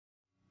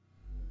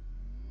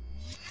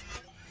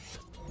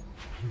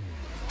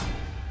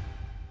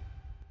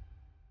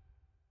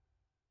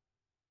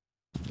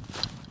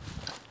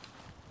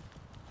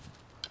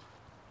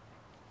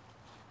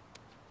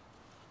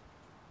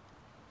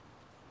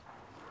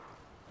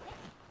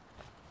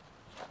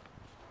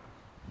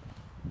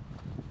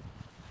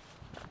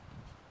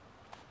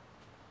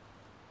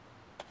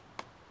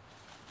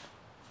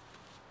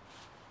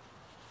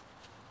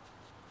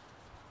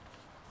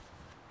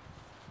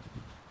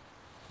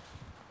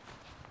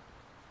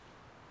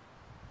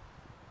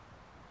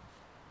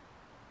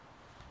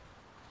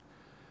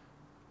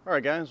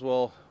Alright guys,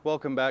 well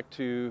welcome back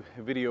to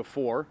video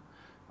 4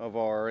 of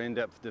our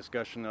in-depth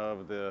discussion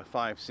of the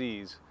 5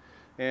 C's.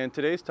 And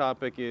today's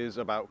topic is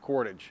about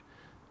cordage.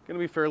 Going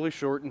to be fairly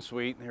short and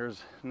sweet.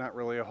 There's not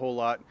really a whole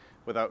lot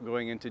without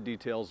going into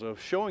details of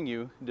showing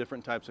you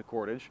different types of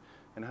cordage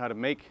and how to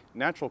make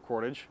natural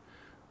cordage,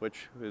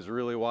 which is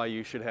really why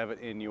you should have it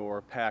in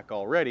your pack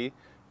already,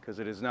 because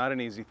it is not an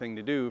easy thing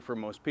to do for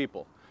most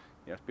people.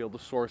 You have to be able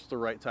to source the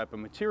right type of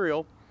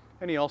material,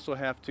 and you also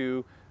have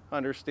to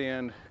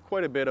understand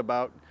quite a bit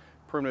about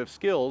primitive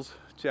skills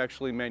to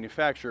actually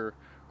manufacture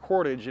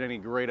cordage in any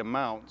great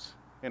amounts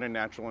in a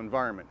natural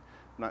environment.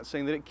 I'm not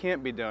saying that it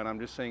can't be done, I'm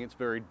just saying it's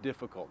very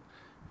difficult.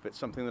 If it's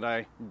something that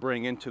I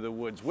bring into the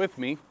woods with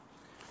me,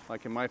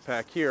 like in my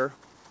pack here,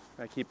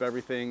 I keep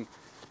everything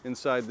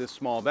inside this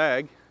small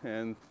bag,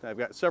 and I've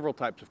got several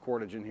types of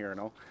cordage in here,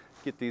 and I'll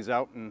get these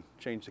out and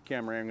change the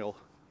camera angle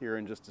here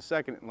in just a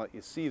second and let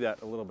you see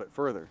that a little bit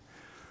further.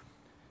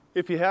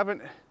 If you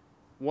haven't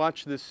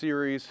watched this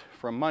series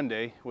from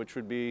Monday, which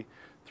would be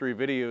 3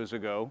 videos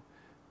ago,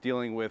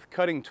 dealing with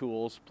cutting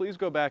tools, please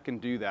go back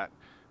and do that.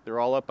 They're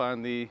all up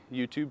on the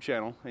YouTube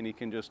channel, and you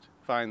can just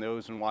find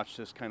those and watch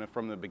this kind of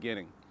from the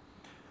beginning.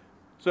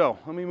 So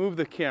let me move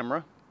the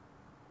camera.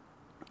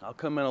 I'll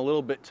come in a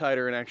little bit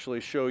tighter and actually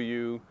show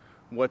you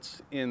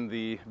what's in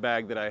the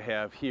bag that I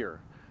have here.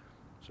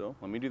 So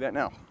let me do that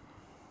now.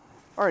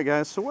 All right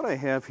guys, so what I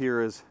have here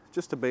is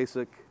just a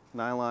basic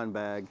nylon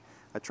bag.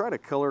 I try to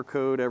color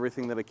code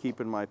everything that I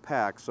keep in my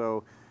pack,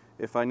 so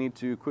if I need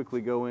to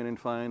quickly go in and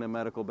find a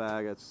medical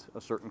bag, that's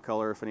a certain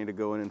color. If I need to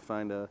go in and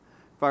find a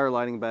fire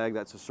lighting bag,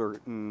 that's a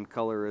certain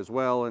color as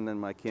well, and then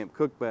my camp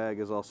cook bag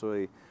is also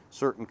a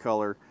certain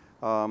color.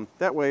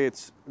 That way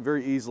it's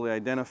very easily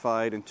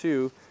identified, and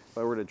two, if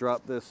I were to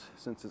drop this,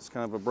 since it's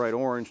kind of a bright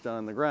orange down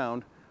on the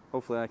ground,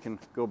 hopefully I can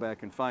go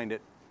back and find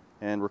it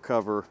and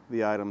recover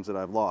the items that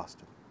I've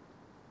lost.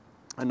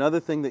 Another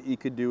thing that you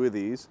could do with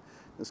these,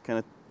 this kind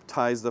of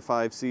ties the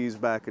 5 C's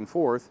back and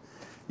forth,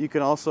 you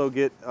can also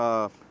get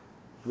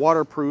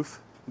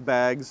waterproof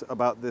bags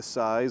about this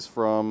size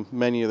from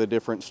many of the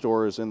different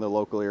stores in the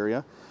local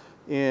area,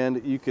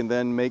 and you can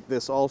then make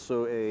this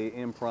also a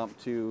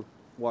impromptu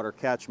water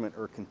catchment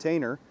or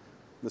container.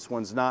 This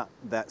one's not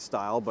that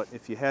style, but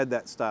if you had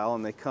that style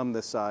and they come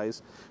this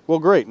size, well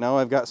great, now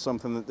I've got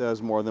something that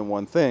does more than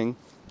one thing,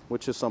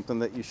 which is something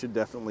that you should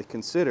definitely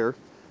consider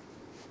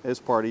as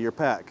part of your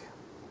pack.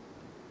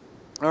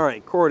 All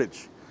right,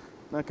 cordage.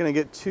 Not going to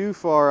get too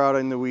far out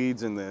in the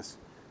weeds in this.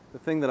 The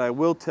thing that I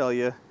will tell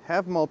you,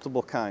 have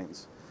multiple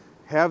kinds.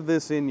 Have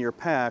this in your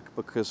pack,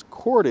 because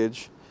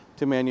cordage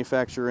to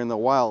manufacture in the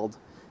wild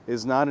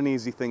is not an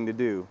easy thing to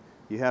do.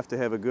 You have to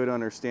have a good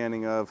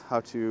understanding of how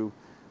to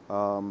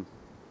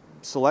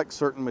select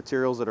certain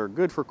materials that are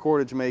good for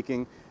cordage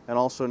making, and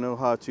also know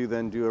how to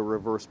then do a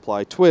reverse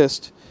ply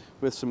twist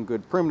with some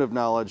good primitive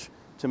knowledge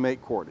to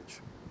make cordage.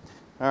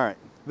 All right,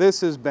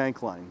 this is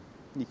bank line.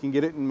 You can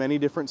get it in many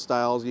different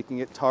styles. You can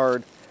get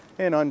tarred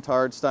and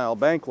untarred style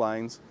bank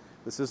lines.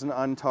 This is an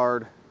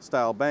untarred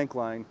style bank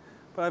line,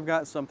 but I've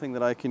got something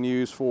that I can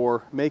use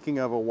for making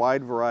of a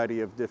wide variety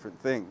of different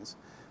things.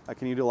 I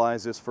can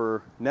utilize this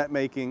for net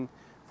making,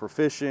 for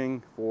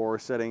fishing, for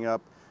setting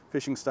up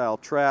fishing style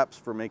traps,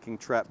 for making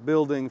trap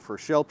building, for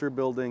shelter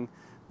building.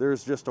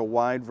 There's just a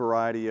wide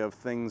variety of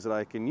things that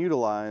I can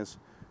utilize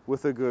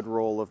with a good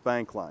roll of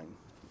bank line.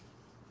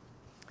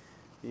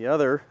 The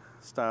other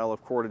style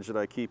of cordage that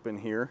I keep in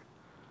here,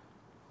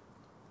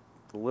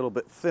 it's a little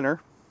bit thinner.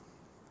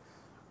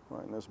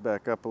 Line this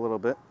back up a little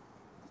bit.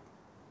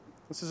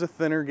 This is a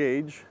thinner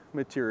gauge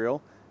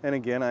material, and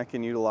again I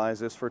can utilize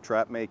this for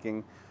trap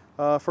making,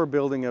 for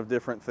building of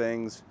different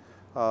things.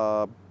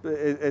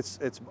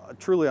 It's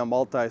truly a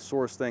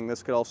multi-source thing.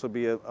 This could also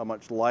be a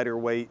much lighter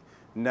weight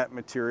net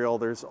material.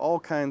 There's all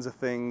kinds of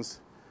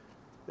things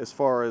as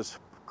far as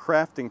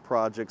crafting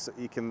projects that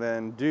you can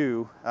then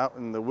do out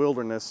in the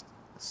wilderness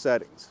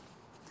settings.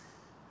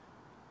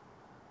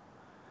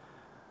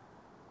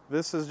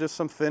 This is just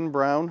some thin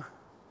brown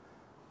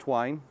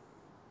twine,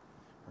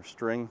 or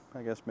string,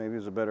 I guess maybe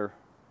is a better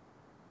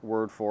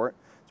word for it.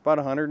 It's about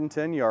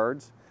 110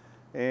 yards,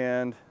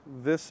 and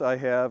this I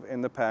have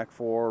in the pack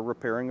for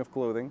repairing of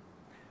clothing.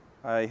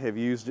 I have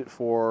used it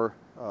for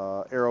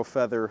arrow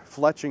feather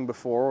fletching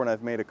before when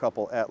I've made a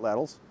couple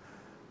atlatls.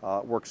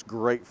 It works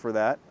great for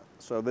that.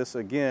 So this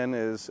again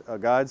is a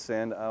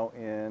godsend out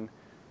in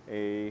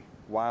a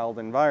wild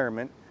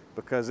environment,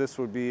 because this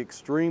would be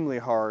extremely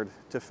hard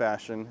to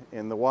fashion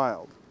in the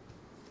wild.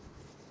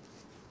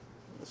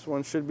 This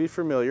one should be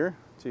familiar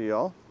to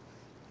y'all.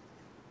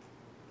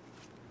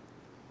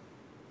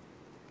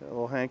 Got a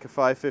little hank of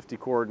 550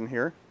 cord in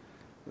here.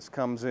 This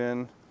comes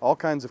in all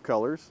kinds of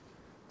colors.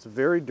 It's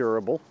very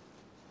durable,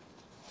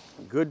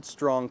 good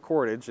strong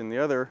cordage, and the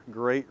other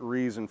great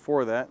reason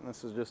for that, and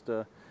this is just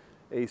a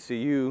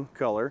ACU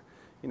color,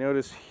 you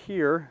notice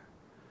here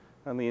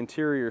on the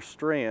interior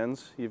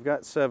strands you've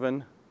got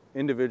 7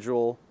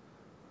 individual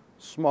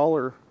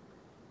smaller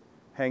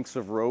hanks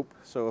of rope.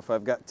 So if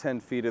I've got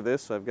 10 feet of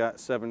this, I've got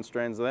 7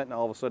 strands of that, and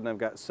all of a sudden I've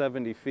got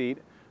 70 feet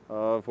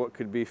of what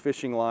could be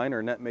fishing line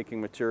or net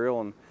making material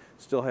and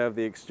still have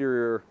the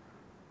exterior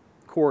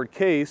cord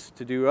case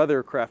to do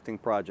other crafting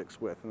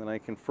projects with. And then I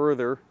can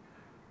further,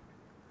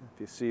 if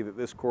you see that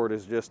this cord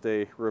is just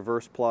a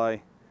reverse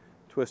ply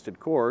twisted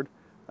cord,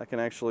 I can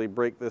actually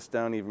break this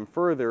down even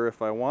further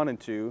if I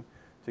wanted to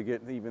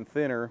get an even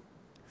thinner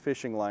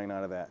fishing line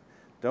out of that.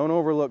 Don't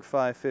overlook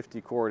 550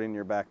 cord in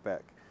your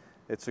backpack.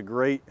 It's a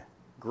great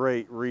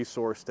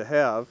resource to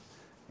have.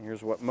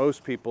 Here's what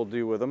most people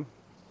do with them.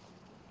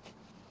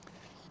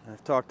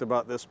 I've talked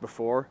about this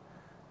before.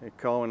 They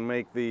call and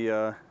make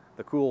the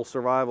cool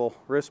survival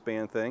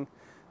wristband thing.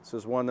 This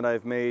is one that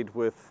I've made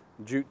with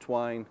jute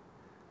twine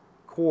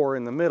core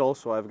in the middle,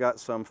 so I've got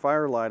some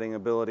fire lighting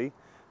ability.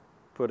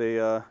 Put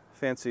a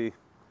fancy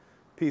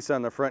piece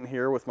on the front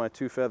here with my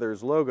Two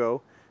Feathers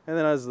logo, and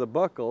then as the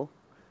buckle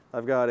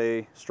I've got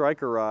a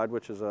striker rod,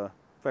 which is a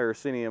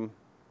ferrocenium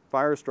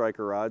fire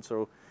striker rod.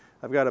 So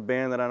I've got a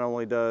band that not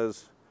only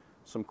does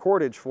some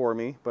cordage for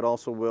me, but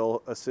also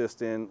will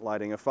assist in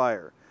lighting a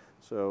fire.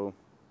 So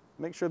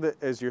make sure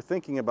that as you're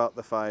thinking about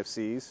the 5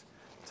 Cs,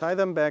 tie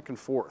them back and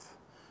forth.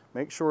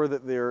 Make sure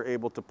that they're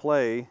able to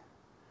play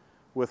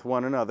with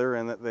one another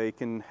and that they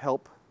can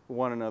help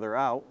one another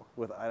out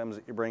with items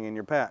that you bring in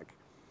your pack.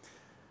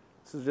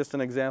 This is just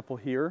an example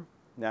here,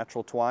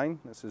 natural twine.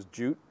 This is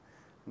jute.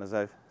 And as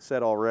I've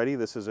said already,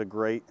 this is a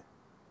great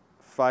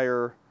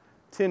fire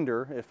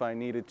tinder. If I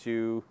needed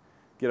to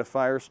get a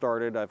fire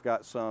started, I've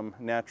got some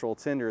natural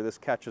tinder. This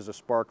catches a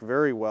spark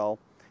very well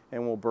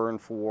and will burn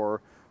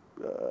for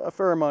a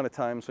fair amount of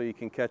time, so you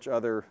can catch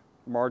other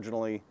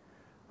marginally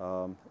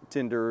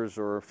tinders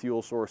or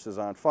fuel sources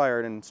on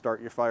fire and start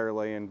your fire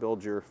lay and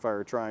build your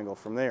fire triangle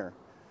from there.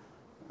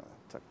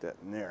 Tuck that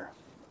in there.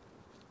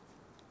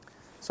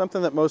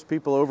 Something that most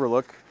people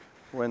overlook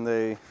when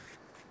they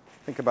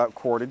think about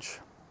cordage,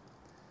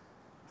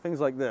 things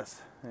like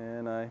this.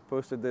 And I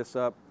posted this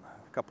up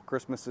a couple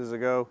Christmases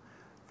ago.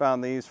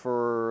 Found these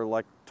for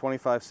like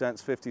 25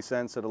 cents, 50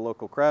 cents at a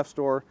local craft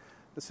store.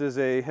 This is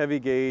a heavy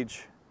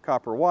gauge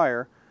copper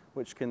wire,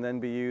 which can then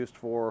be used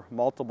for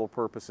multiple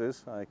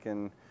purposes. I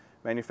can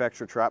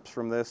manufacture traps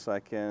from this. I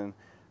can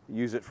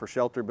use it for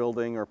shelter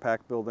building or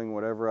pack building,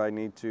 whatever I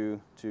need to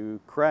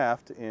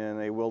craft in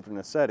a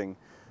wilderness setting.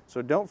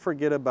 So don't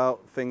forget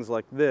about things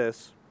like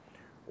this,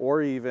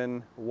 or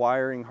even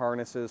wiring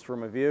harnesses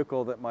from a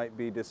vehicle that might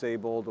be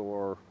disabled,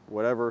 or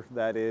whatever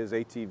that is,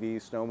 ATV,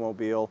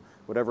 snowmobile,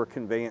 whatever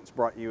conveyance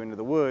brought you into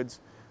the woods.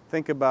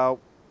 Think about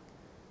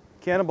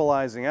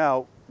cannibalizing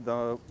out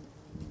the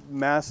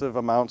massive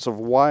amounts of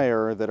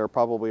wire that are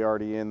probably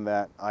already in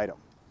that item.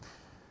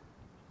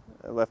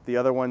 I left the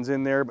other ones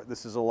in there, but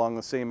this is along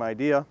the same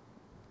idea.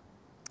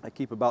 I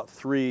keep about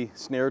 3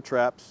 snare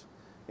traps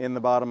in the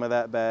bottom of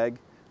that bag,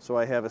 so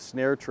I have a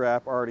snare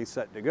trap already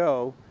set to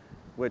go,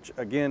 which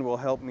again will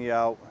help me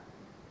out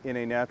in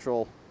a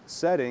natural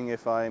setting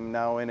if I'm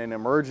now in an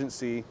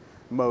emergency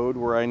mode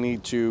where I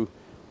need to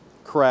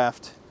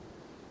craft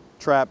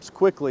traps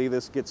quickly.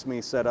 This gets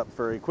me set up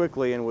very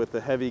quickly, and with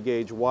the heavy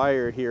gauge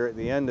wire here at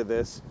the end of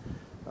this,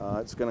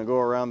 it's going to go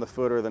around the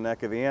foot or the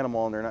neck of the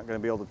animal, and they're not going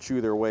to be able to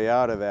chew their way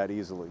out of that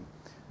easily.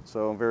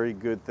 So a very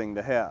good thing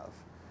to have.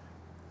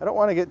 I don't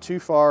want to get too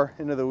far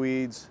into the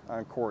weeds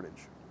on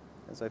cordage.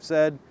 As I've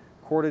said,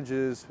 cordage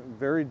is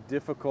very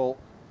difficult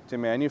to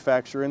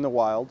manufacture in the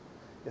wild.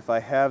 If I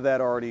have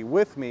that already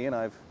with me and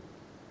I've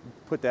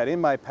put that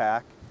in my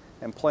pack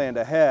and planned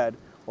ahead,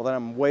 well, then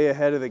I'm way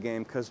ahead of the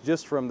game, because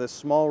just from this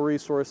small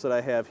resource that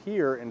I have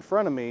here in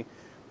front of me,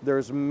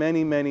 there's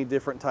many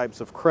different types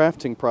of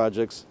crafting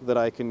projects that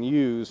I can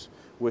use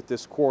with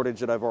this cordage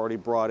that I've already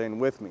brought in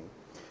with me.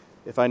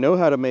 If I know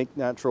how to make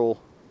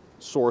natural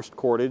sourced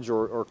cordage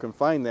or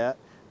confine that,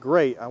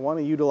 great. I want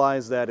to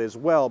utilize that as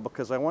well,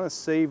 because I want to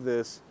save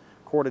this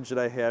cordage that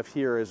I have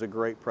here as a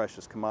great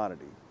precious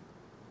commodity.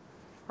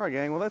 All right,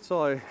 gang, well, that's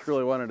all I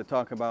really wanted to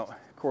talk about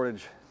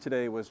cordage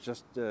today, was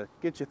just to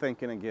get you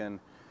thinking again.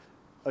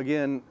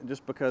 Again,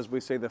 just because we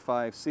say the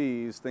 5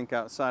 Cs, think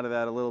outside of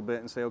that a little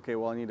bit and say, okay,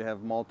 well, I need to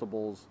have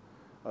multiples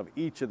of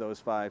each of those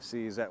 5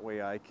 Cs. That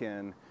way I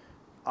can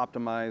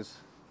optimize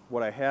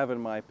what I have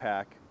in my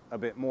pack a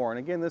bit more. And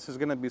again, this is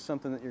going to be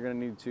something that you're going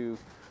to need to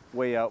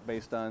weigh out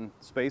based on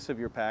space of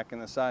your pack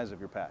and the size of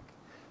your pack.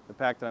 The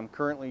pack that I'm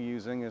currently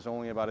using is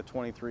only about a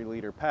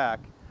 23-liter pack,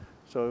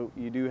 so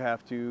you do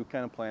have to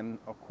kind of plan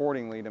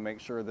accordingly to make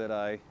sure that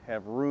I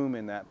have room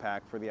in that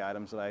pack for the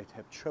items that I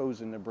have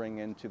chosen to bring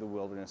into the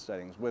wilderness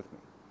settings with me.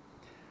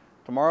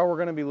 Tomorrow we're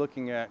going to be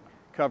looking at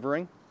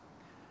covering.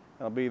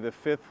 That'll be the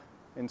 5th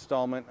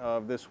installment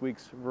of this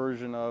week's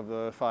version of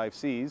the 5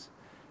 Cs,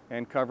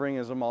 and covering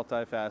is a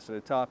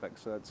multifaceted topic,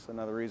 so that's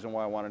another reason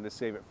why I wanted to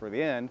save it for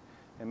the end.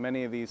 And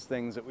many of these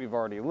things that we've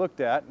already looked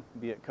at,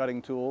 be it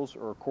cutting tools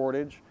or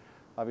cordage,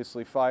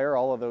 obviously fire,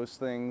 all of those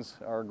things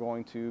are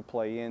going to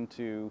play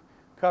into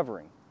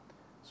covering.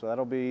 So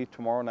that'll be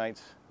tomorrow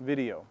night's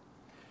video.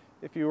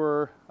 If you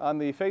were on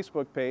the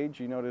Facebook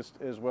page, you noticed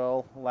as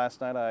well,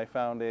 last night I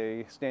found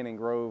a standing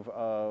grove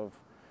of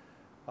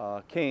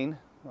cane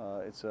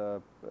It's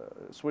a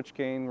switch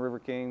cane, river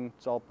cane.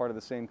 It's all part of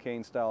the same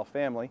cane style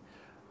family.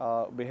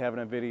 We'll be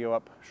having a video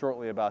up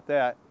shortly about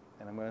that,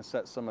 and I'm going to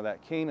set some of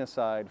that cane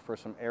aside for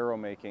some arrow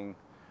making,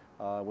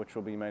 which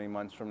will be many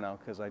months from now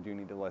because I do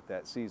need to let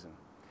that season.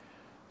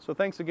 So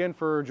thanks again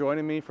for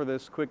joining me for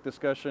this quick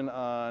discussion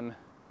on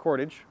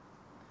cordage.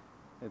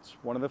 It's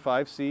one of the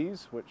 5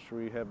 C's, which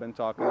we have been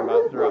talking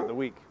about throughout the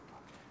week.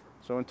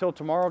 So until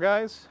tomorrow,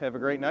 guys, have a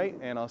great night,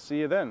 and I'll see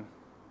you then.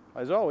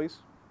 As always,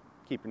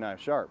 keep your knife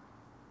sharp,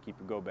 keep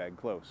your go bag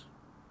close.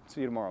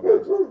 See you tomorrow,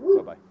 guys.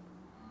 Bye-bye.